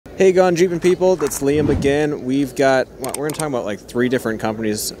Hey Gone-Gpn people, that's Liam again. We've got, well, we're going to talk about like 3 different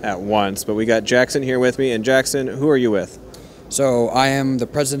companies at once, but we got Jackson here with me. And Jackson, who are you with? So I am the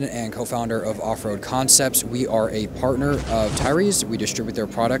president and co-founder of Off-Road Concepts. We are a partner of Tyri's. We distribute their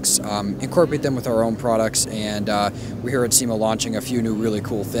products, incorporate them with our own products, and we're here at SEMA launching a few new really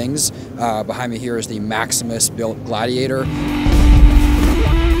cool things. Behind me here is the Maximus built Gladiator.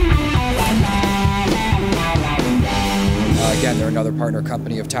 Again, they're another partner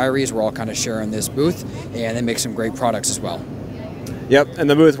company of Tyri's. We're all kind of sharing this booth, and they make some great products as well. Yep, and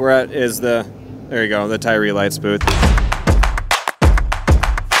the booth we're at is the Tyri Lights booth.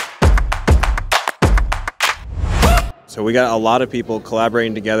 So we got a lot of people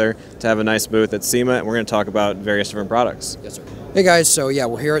collaborating together to have a nice booth at SEMA, and we're going to talk about various different products. Yes, sir. Hey guys, so yeah,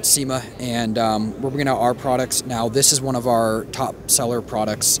 we're here at SEMA, and we're bringing out our products. Now, this is one of our top seller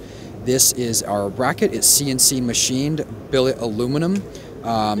products. This is our bracket. It's CNC machined, billet aluminum,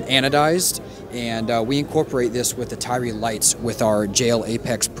 anodized, and we incorporate this with the Tyri Lights with our JL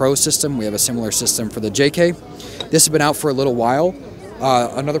Apex Pro system. We have a similar system for the JK. This has been out for a little while.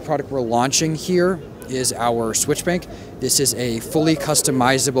 Another product we're launching here is our switch bank. This is a fully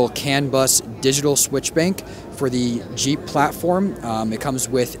customizable CAN bus digital switch bank for the Jeep platform. It comes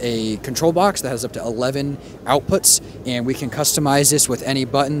with a control box that has up to 11 outputs, and we can customize this with any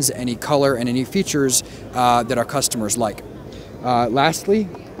buttons, any color, and any features that our customers like. Lastly,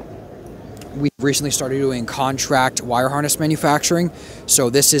 we recently started doing contract wire harness manufacturing. So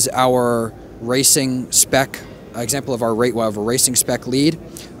this is our racing spec example of our racing spec lead,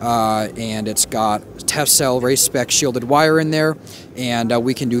 and it's got test cell race spec shielded wire in there, and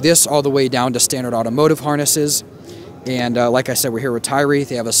we can do this all the way down to standard automotive harnesses. And like I said, we're here with Tyri.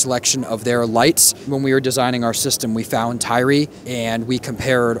 They have a selection of their lights. When we were designing our system, we found Tyri, and we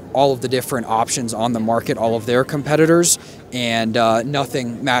compared all of the different options on the market, all of their competitors, and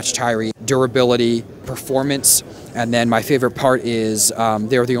nothing matched Tyri. Durability, performance, and then my favorite part is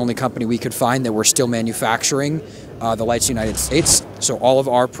they're the only company we could find that we're still manufacturing the lights in the United States. So all of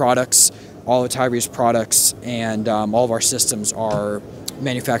our products, all of Tyri's products, and all of our systems are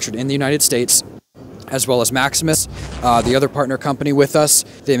manufactured in the United States, as well as Maximus, the other partner company with us.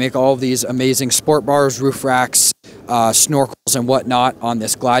 They make all of these amazing sport bars, roof racks, snorkels, and whatnot on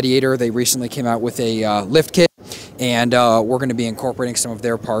this Gladiator. They recently came out with a lift kit, and we're going to be incorporating some of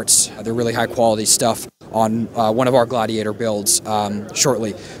their parts. They're really high quality stuff on one of our Gladiator builds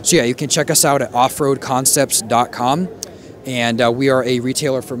shortly. So yeah, you can check us out at offroadconcepts.com, and we are a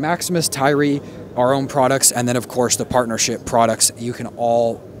retailer for Maximus, Tyri, our own products, and then of course the partnership products. You can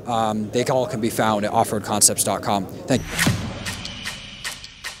all they all can be found at offroadconcepts.com. Thank you.